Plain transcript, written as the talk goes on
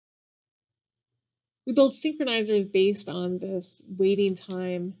We build synchronizers based on this waiting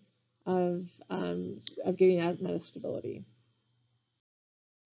time of getting at metastability.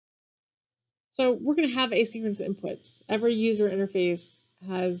 So we're going to have asynchronous inputs. Every user interface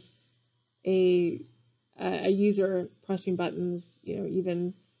has a user pressing buttons,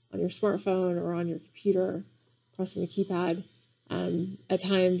 even on your smartphone or on your computer, pressing the keypad at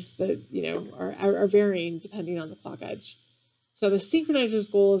times that are varying depending on the clock edge. So the synchronizer's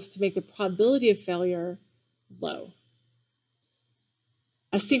goal is to make the probability of failure low.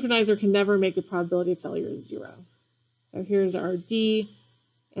 A synchronizer can never make the probability of failure 0. So here's our D,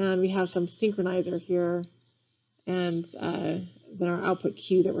 and we have some synchronizer here, and then our output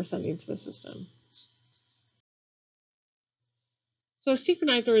Q that we're sending to the system. So a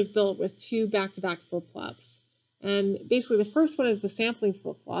synchronizer is built with 2 back-to-back flip-flops. And basically the first one is the sampling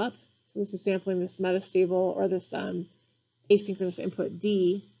flip-flop. So this is sampling this metastable or this asynchronous input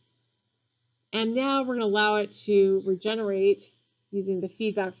D. And now we're going to allow it to regenerate using the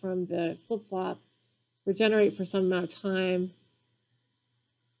feedback from the flip-flop, regenerate for some amount of time,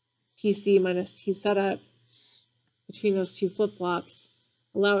 TC minus T setup between those 2 flip-flops,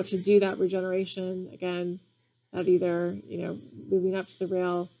 allow it to do that regeneration again at either moving up to the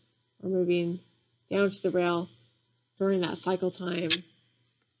rail or moving down to the rail during that cycle time,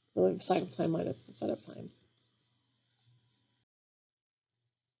 really the cycle time minus the setup time.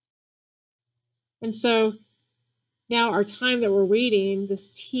 And so now our time that we're waiting, this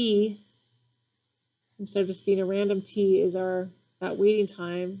T, instead of just being a random T, is that waiting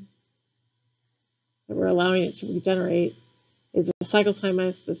time that we're allowing it to regenerate is the cycle time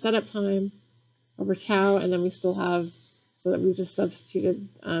minus the setup time over tau, and then we still have, so that we've just substituted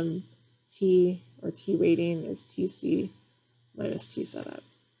T or T waiting is TC minus T setup.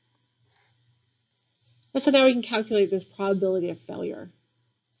 And so now we can calculate this probability of failure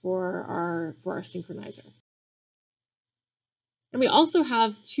for our synchronizer. And we also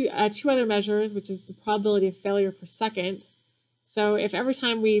have two other measures, which is the probability of failure per second. So if every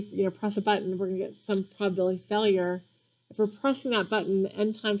time we press a button, we're going to get some probability of failure. If we're pressing that button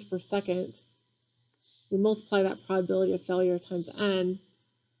n times per second, we multiply that probability of failure times n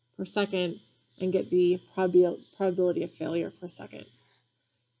per second and get the probability of failure per second.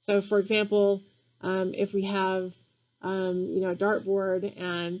 So for example, if we have a dartboard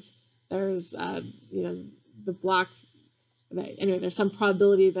and there's the black, anyway, there's some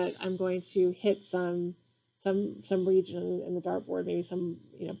probability that I'm going to hit some region in the dartboard, maybe some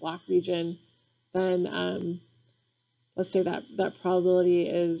black region, then let's say that probability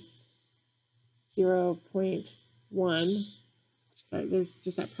is 0.1. There's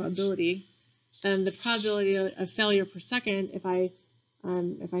just that probability. And the probability of failure per second, if I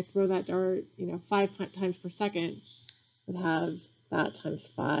throw that dart 5 times per second, would have that times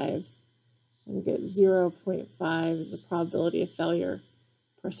 5, and we get 0.5 is the probability of failure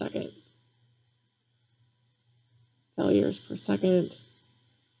per second. Failures per second.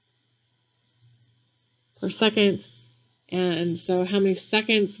 And so how many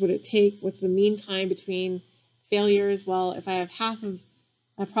seconds would it take? What's the mean time between failures? Well, if I have half of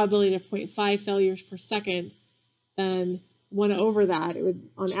a probability of 0.5 failures per second, then 1 over that, it would,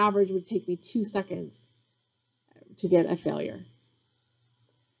 on average, would take me 2 seconds to get a failure.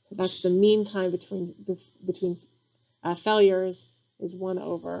 So that's the mean time between failures is 1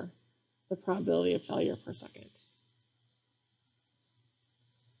 over the probability of failure per second.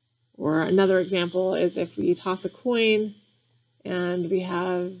 Or another example is if we toss a coin and we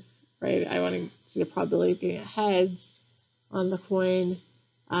have, right, I want to see the probability of getting a heads on the coin.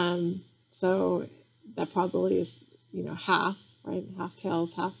 So that probability is, half, right? Half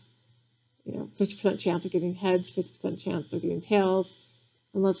tails, half, 50% chance of getting heads, 50% chance of getting tails.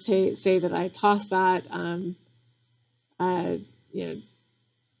 And let's say that I toss that,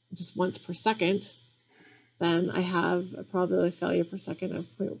 just once per second. Then I have a probability of failure per second of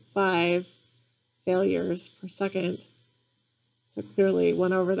 0.5 failures per second. So clearly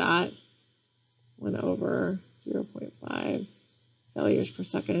 1 over that, 1 over 0.5 failures per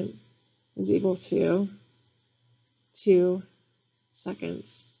second is equal to 2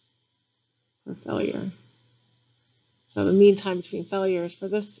 seconds per failure. So the mean time between failures for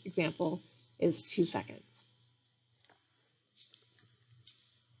this example is 2 seconds.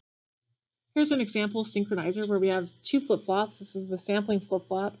 Here's an example synchronizer where we have 2 flip-flops. This is the sampling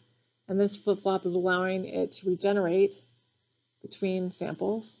flip-flop, and this flip-flop is allowing it to regenerate between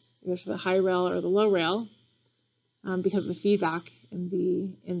samples, either to the high rail or the low rail, because of the feedback in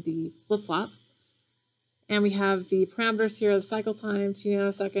the flip-flop. And we have the parameters here: the cycle time, 2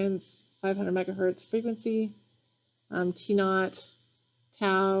 nanoseconds, 500 megahertz frequency, T0,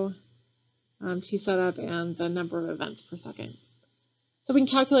 tau, T setup and the number of events per second. So we can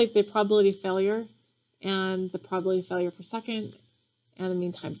calculate the probability of failure and the probability of failure per second and the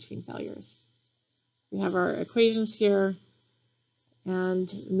mean time between failures. We have our equations here,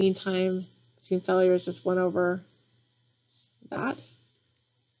 and mean time between failures just 1 over that.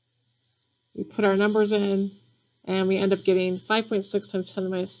 We put our numbers in, and we end up getting 5.6 times 10 to the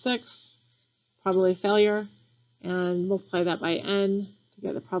minus 6 probability of failure, and multiply that by n to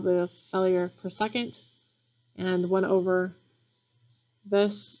get the probability of failure per second, and 1 over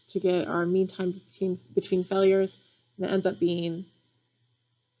this to get our mean time between failures, and it ends up being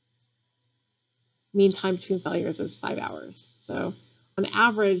mean time between failures is 5 hours. So on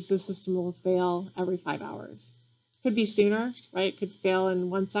average, the system will fail every 5 hours. Could be sooner, right? It could fail in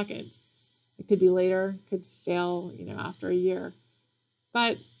 1 second. It could be later. It could fail, after a year.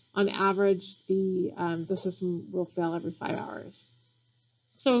 But on average, the system will fail every 5 hours.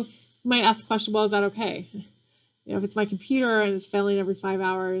 So you might ask the question, well, is that okay? If it's my computer and it's failing every 5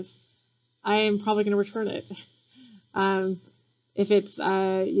 hours, I am probably going to return it. If it's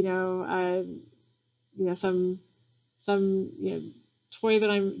some toy that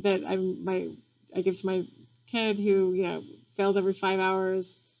I give to my kid who fails every 5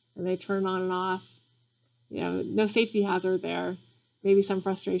 hours and they turn on and off, no safety hazard there. Maybe some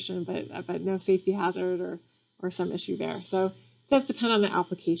frustration, but no safety hazard or some issue there. So it does depend on the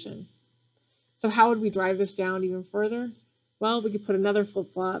application. So how would we drive this down even further? Well, we could put another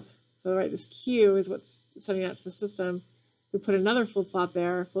flip-flop. So this Q is what's sending out to the system. We put another flip-flop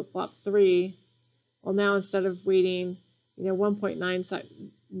there, flip-flop 3. Well, now instead of waiting 1.9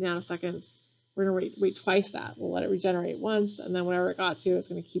 nanoseconds, we're going to wait twice that. We'll let it regenerate once, and then whenever it got to, it's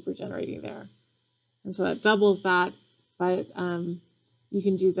going to keep regenerating there. And so that doubles that, but you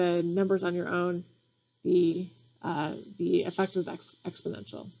can do the numbers on your own. The effect is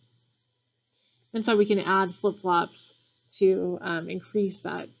exponential. And so we can add flip-flops to increase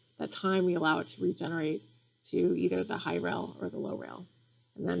that time we allow it to regenerate to either the high rail or the low rail.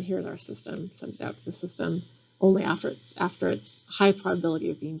 And then here's our system, send it out to the system only after its high probability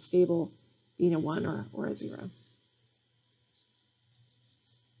of being stable, being a 1 or a 0.